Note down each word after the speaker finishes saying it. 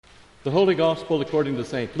The Holy Gospel according to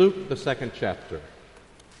St. Luke, the 2nd chapter.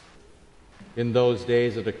 In those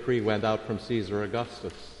days a decree went out from Caesar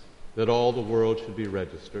Augustus that all the world should be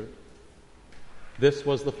registered. This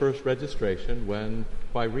was the first registration when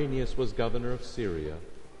Quirinius was governor of Syria.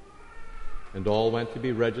 And all went to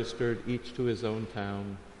be registered, each to his own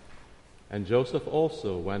town. And Joseph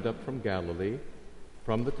also went up from Galilee,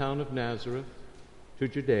 from the town of Nazareth, to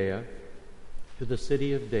Judea, to the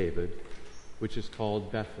city of David, which is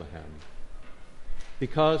called Bethlehem,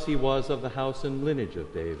 because he was of the house and lineage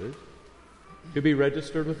of David, to be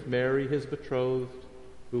registered with Mary, his betrothed,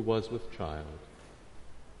 who was with child.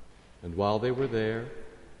 And while they were there,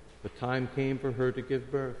 the time came for her to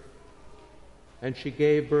give birth. And she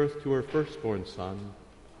gave birth to her firstborn son,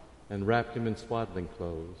 and wrapped him in swaddling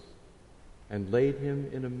clothes, and laid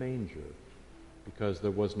him in a manger, because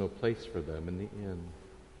there was no place for them in the inn.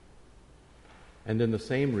 And in the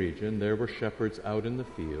same region there were shepherds out in the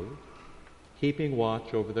field, keeping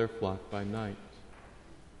watch over their flock by night.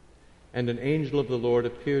 And an angel of the Lord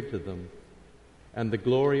appeared to them, and the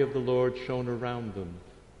glory of the Lord shone around them,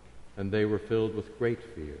 and they were filled with great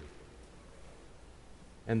fear.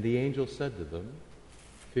 And the angel said to them,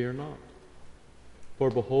 "Fear not, for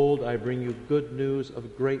behold, I bring you good news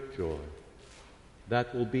of great joy,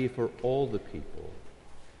 that will be for all the people.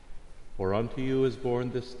 For unto you is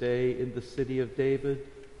born this day in the city of David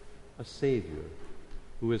a Savior,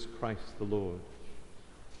 who is Christ the Lord.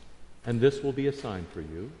 And this will be a sign for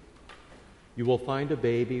you. You will find a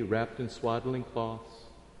baby wrapped in swaddling cloths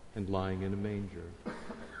and lying in a manger."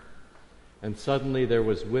 And suddenly there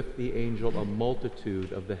was with the angel a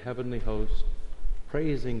multitude of the heavenly host,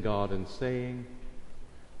 praising God and saying,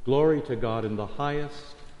 "Glory to God in the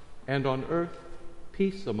highest, and on earth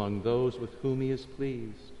peace among those with whom he is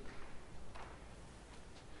pleased."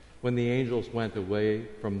 When the angels went away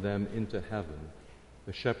from them into heaven,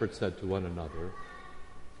 the shepherds said to one another,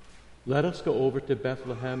 "Let us go over to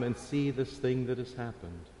Bethlehem and see this thing that has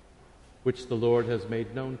happened, which the Lord has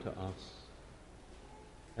made known to us."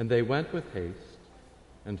 And they went with haste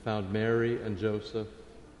and found Mary and Joseph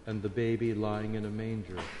and the baby lying in a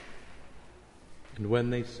manger. And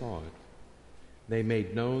when they saw it, they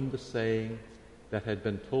made known the saying that had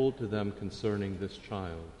been told to them concerning this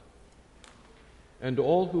child. And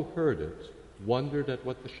all who heard it wondered at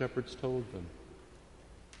what the shepherds told them.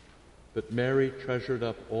 But Mary treasured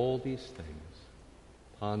up all these things,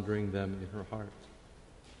 pondering them in her heart.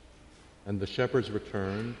 And the shepherds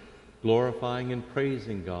returned, glorifying and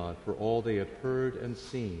praising God for all they had heard and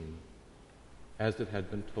seen, as it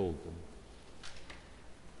had been told them.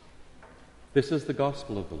 This is the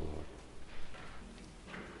gospel of the Lord.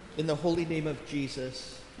 In the holy name of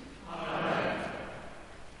Jesus. Amen.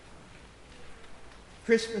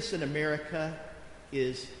 Christmas in America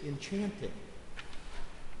is enchanting.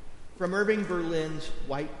 From Irving Berlin's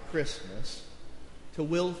White Christmas to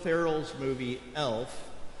Will Ferrell's movie Elf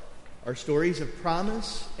are stories of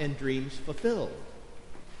promise and dreams fulfilled.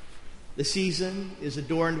 The season is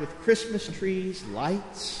adorned with Christmas trees,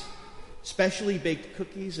 lights, specially baked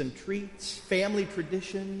cookies and treats, family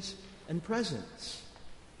traditions, and presents.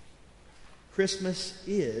 Christmas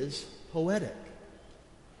is poetic.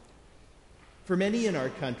 For many in our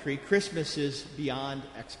country, Christmas is beyond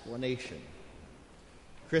explanation.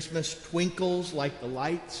 Christmas twinkles like the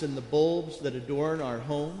lights and the bulbs that adorn our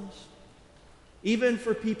homes. Even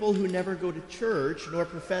for people who never go to church nor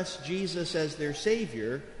profess Jesus as their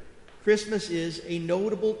Savior, Christmas is a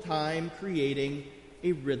notable time creating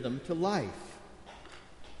a rhythm to life.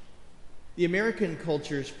 The American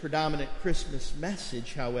culture's predominant Christmas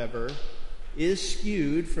message, however, is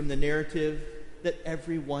skewed from the narrative that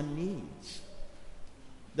everyone needs.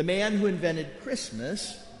 The man who invented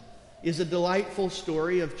Christmas is a delightful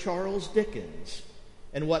story of Charles Dickens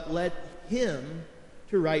and what led him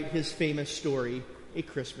to write his famous story, A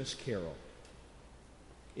Christmas Carol.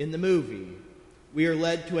 In the movie, we are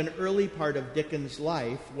led to an early part of Dickens'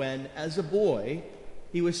 life when, as a boy,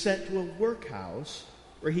 he was sent to a workhouse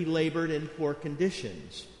where he labored in poor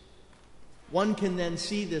conditions. One can then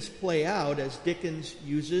see this play out as Dickens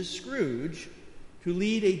uses Scrooge to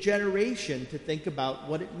lead a generation to think about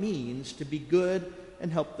what it means to be good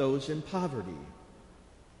and help those in poverty.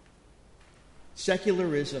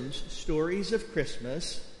 Secularism's stories of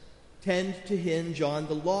Christmas tend to hinge on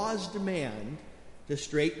the law's demand to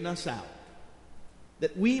straighten us out,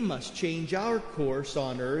 that we must change our course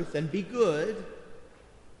on earth and be good,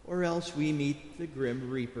 or else we meet the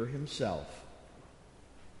grim reaper himself.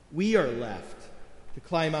 We are left to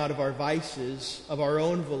climb out of our vices of our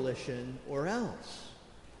own volition, or else.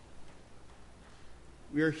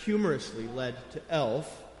 We are humorously led to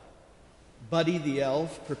Elf, Buddy the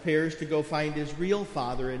elf prepares to go find his real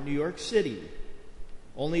father in New York City,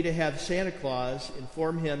 only to have Santa Claus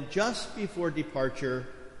inform him just before departure,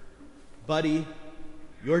 "Buddy,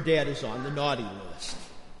 your dad is on the naughty list,"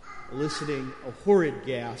 eliciting a horrid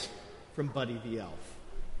gasp from Buddy the elf.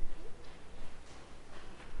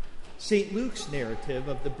 St. Luke's narrative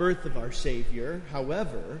of the birth of our Savior,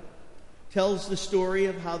 however, tells the story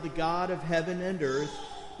of how the God of heaven and earth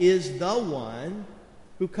is the one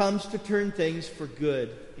who comes to turn things for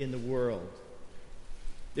good in the world.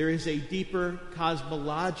 There is a deeper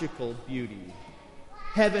cosmological beauty.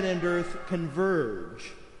 Heaven and earth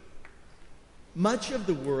converge. Much of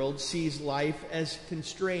the world sees life as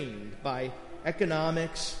constrained by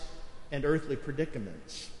economics and earthly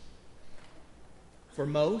predicaments. For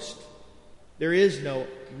most, there is no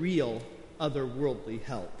real otherworldly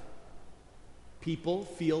help. People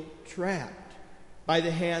feel trapped by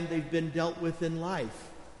the hand they've been dealt with in life,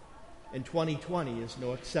 and 2020 is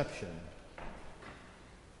no exception.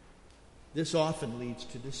 This often leads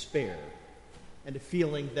to despair and a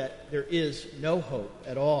feeling that there is no hope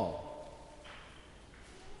at all.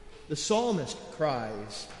 The psalmist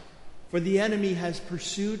cries, "For the enemy has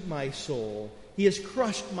pursued my soul. He has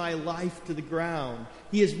crushed my life to the ground.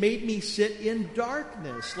 He has made me sit in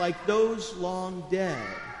darkness like those long dead."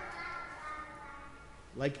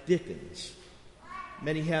 Like Dickens,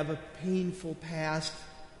 many have a painful past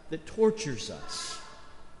that tortures us,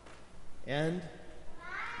 and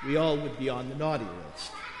we all would be on the naughty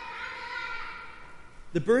list.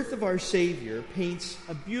 The birth of our Savior paints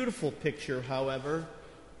a beautiful picture, however,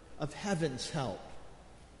 of heaven's help.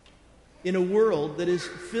 In a world that is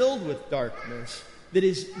filled with darkness, that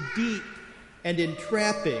is deep and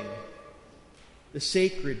entrapping, the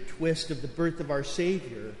sacred twist of the birth of our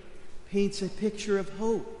Savior paints a picture of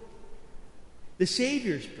hope. The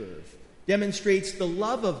Savior's birth demonstrates the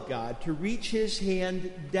love of God to reach his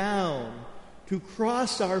hand down, to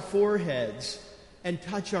cross our foreheads and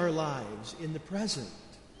touch our lives in the present.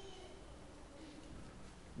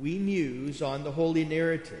 We muse on the holy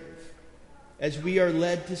narrative as we are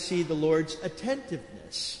led to see the Lord's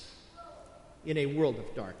attentiveness in a world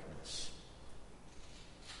of darkness.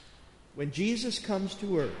 When Jesus comes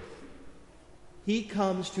to earth, he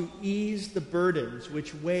comes to ease the burdens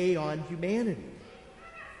which weigh on humanity.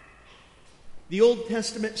 The Old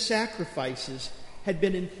Testament sacrifices had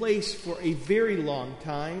been in place for a very long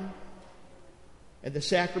time, and the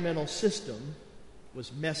sacramental system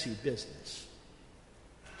was messy business.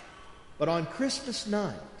 But on Christmas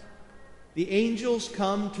night, the angels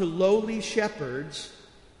come to lowly shepherds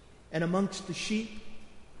and amongst the sheep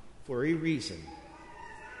for a reason.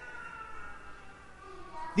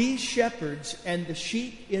 These shepherds and the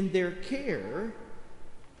sheep in their care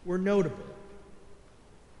were notable.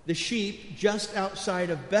 The sheep just outside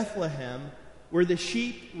of Bethlehem were the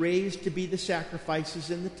sheep raised to be the sacrifices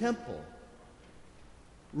in the temple.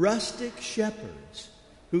 Rustic shepherds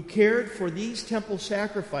who cared for these temple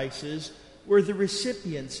sacrifices were the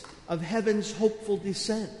recipients of heaven's hopeful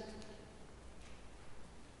descent.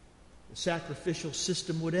 The sacrificial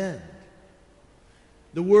system would end.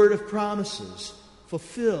 The word of promises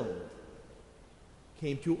fulfilled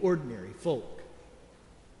came to ordinary folk.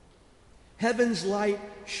 Heaven's light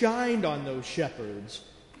shined on those shepherds,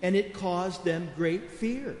 and it caused them great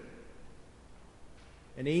fear.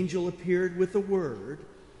 An angel appeared with the word,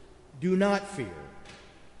 "Do not fear."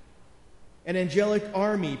 An angelic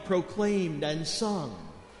army proclaimed and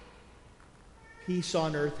sung. Peace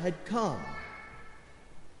on earth had come.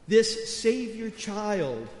 This Savior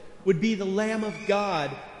child would be the Lamb of God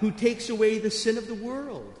who takes away the sin of the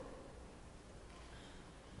world.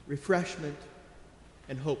 Refreshment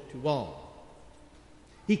and hope to all.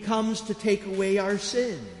 He comes to take away our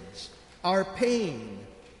sins, our pain,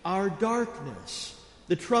 our darkness,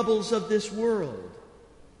 the troubles of this world,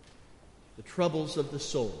 the troubles of the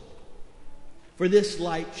soul. For this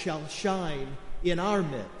light shall shine in our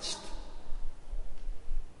midst.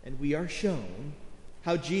 And we are shown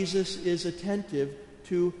how Jesus is attentive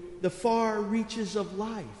to the far reaches of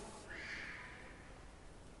life.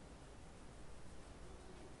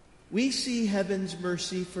 We see heaven's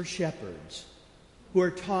mercy for shepherds who are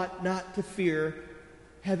taught not to fear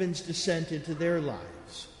heaven's descent into their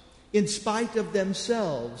lives. In spite of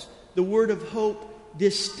themselves, the word of hope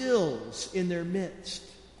distills in their midst.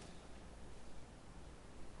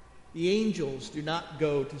 The angels do not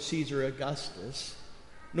go to Caesar Augustus,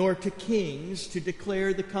 nor to kings to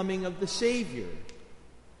declare the coming of the Savior.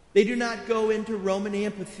 They do not go into Roman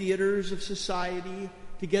amphitheaters of society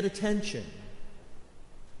to get attention,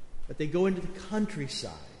 but they go into the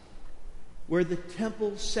countryside, where the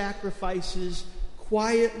temple sacrifices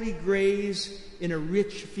quietly graze in a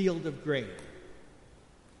rich field of grain.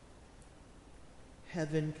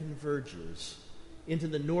 Heaven converges into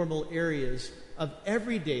the normal areas of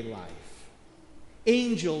everyday life.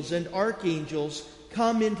 Angels and archangels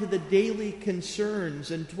come into the daily concerns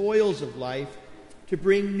and toils of life to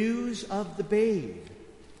bring news of the babe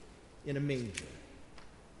in a manger.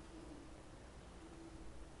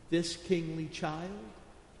 This kingly child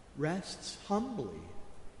rests humbly.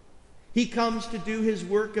 He comes to do his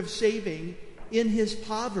work of saving in his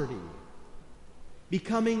poverty,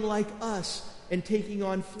 becoming like us and taking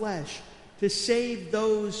on flesh to save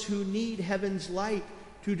those who need heaven's light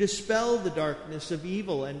to dispel the darkness of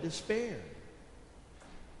evil and despair.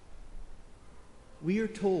 We are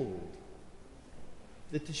told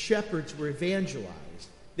that the shepherds were evangelized.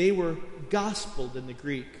 They were gospeled in the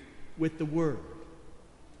Greek with the word.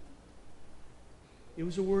 It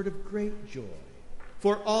was a word of great joy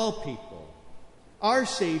for all people. Our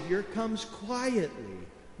Savior comes quietly,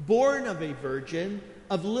 born of a virgin,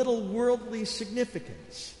 of little worldly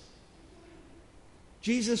significance.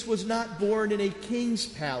 Jesus was not born in a king's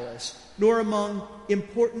palace, nor among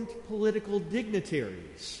important political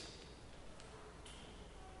dignitaries.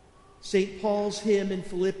 St. Paul's hymn in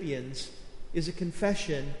Philippians is a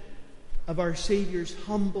confession of our Savior's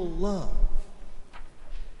humble love.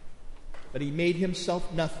 But he made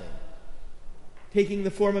himself nothing, taking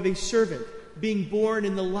the form of a servant, being born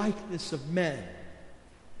in the likeness of men.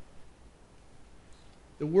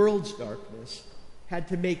 The world's darkness had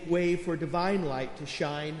to make way for divine light to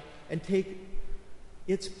shine and take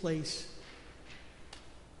its place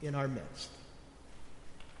in our midst,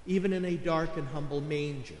 even in a dark and humble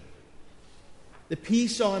manger. The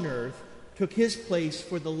peace on earth took his place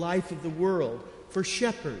for the life of the world, for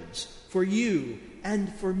shepherds, for you,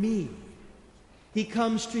 and for me. He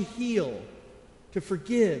comes to heal, to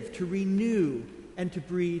forgive, to renew, and to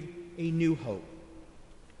breed a new hope.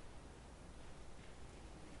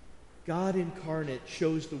 God incarnate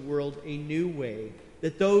shows the world a new way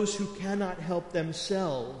that those who cannot help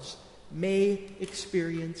themselves may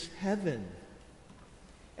experience heaven.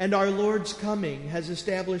 And our Lord's coming has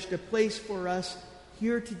established a place for us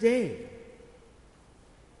here today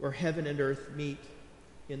where heaven and earth meet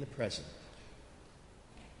in the present.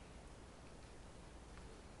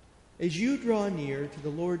 As you draw near to the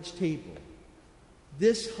Lord's table,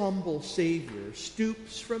 this humble Savior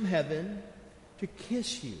stoops from heaven to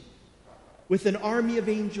kiss you, with an army of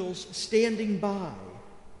angels standing by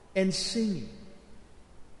and singing.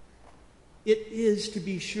 It is, to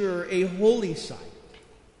be sure, a holy sight,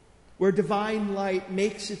 where divine light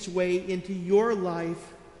makes its way into your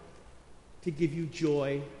life to give you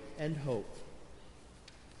joy and hope.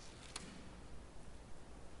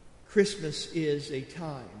 Christmas is a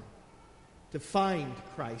time to find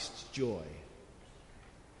Christ's joy.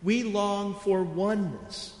 We long for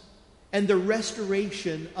oneness and the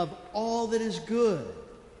restoration of all that is good,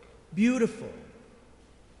 beautiful,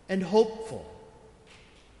 and hopeful.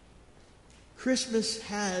 Christmas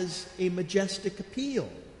has a majestic appeal.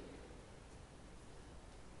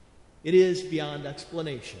 It is beyond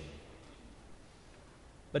explanation.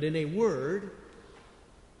 But in a word,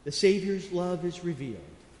 the Savior's love is revealed.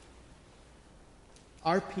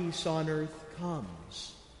 Our peace on earth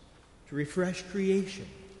comes to refresh creation,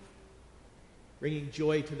 bringing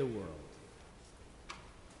joy to the world.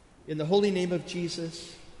 In the holy name of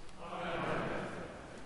Jesus,